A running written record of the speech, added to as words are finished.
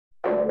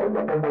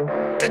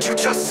Did you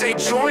just say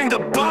join the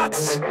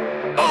bots?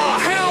 Oh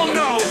hell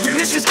no!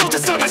 Munitions built to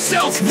start my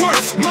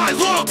self-worth. My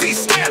loyalty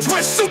stands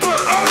with Super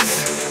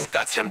Earth.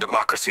 That's him,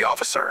 democracy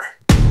officer.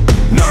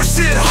 Nerfs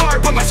hit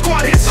hard, but my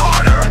squad hits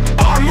harder.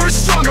 Armor's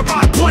stronger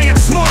by playing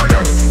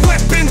smarter.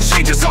 Weapon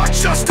changes are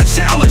just a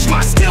challenge. My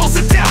skills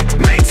adapt,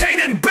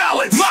 maintaining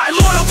balance. My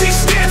loyalty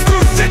stands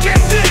through thick and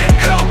thin.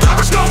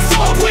 Helldivers don't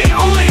fold, we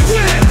only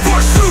win.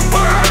 For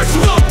Super Earth,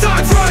 we'll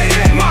dive right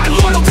in. My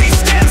loyalty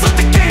stands, let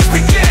the games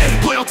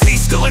begin. Loyalty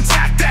still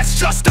intact, that's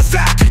just a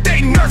fact. They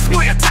nerf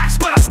my attacks,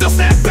 but I still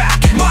stand back.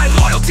 My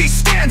loyalty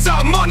stands,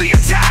 I'm on the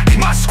attack.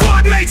 My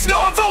squad mates know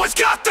I've always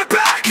got their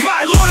back.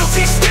 My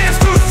loyalty stands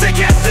through thick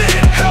and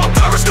thin.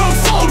 Helldivers don't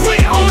fold, we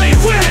only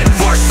win.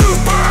 For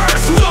Super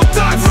Earth, we'll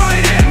dive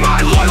right in.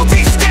 My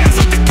loyalty stands,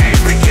 let the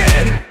games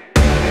begin.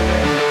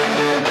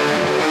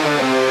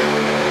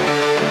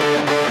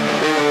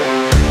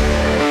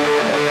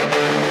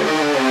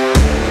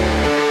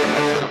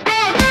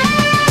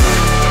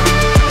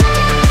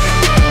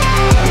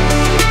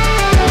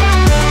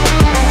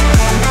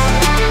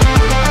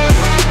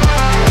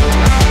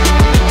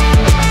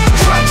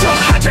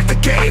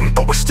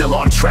 But we're still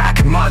on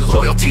track. My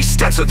loyalty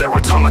stands so their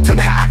automaton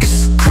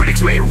hacks.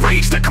 Critics may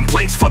rage, their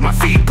complaints flood my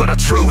feed, but a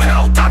true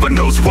Helldiver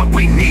knows what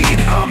we need.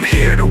 I'm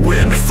here to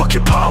win, fuck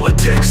your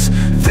politics.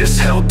 This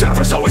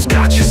Helldiver's always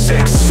got you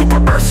sick.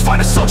 Super Earth's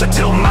finest soldier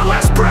till my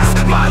last breath.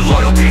 My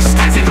loyalty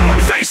stands even when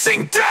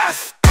facing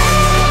death.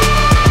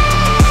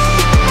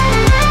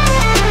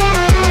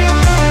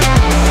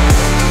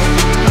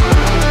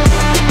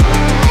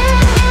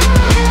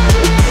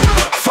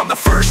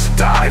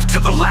 Dive to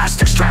the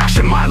last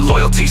extraction. My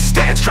loyalty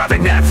stands,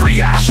 driving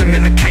every action.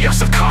 In the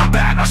chaos of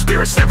combat, our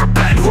spirits never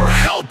bend. We're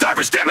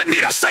Helldivers, damn it,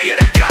 need I say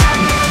it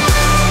again?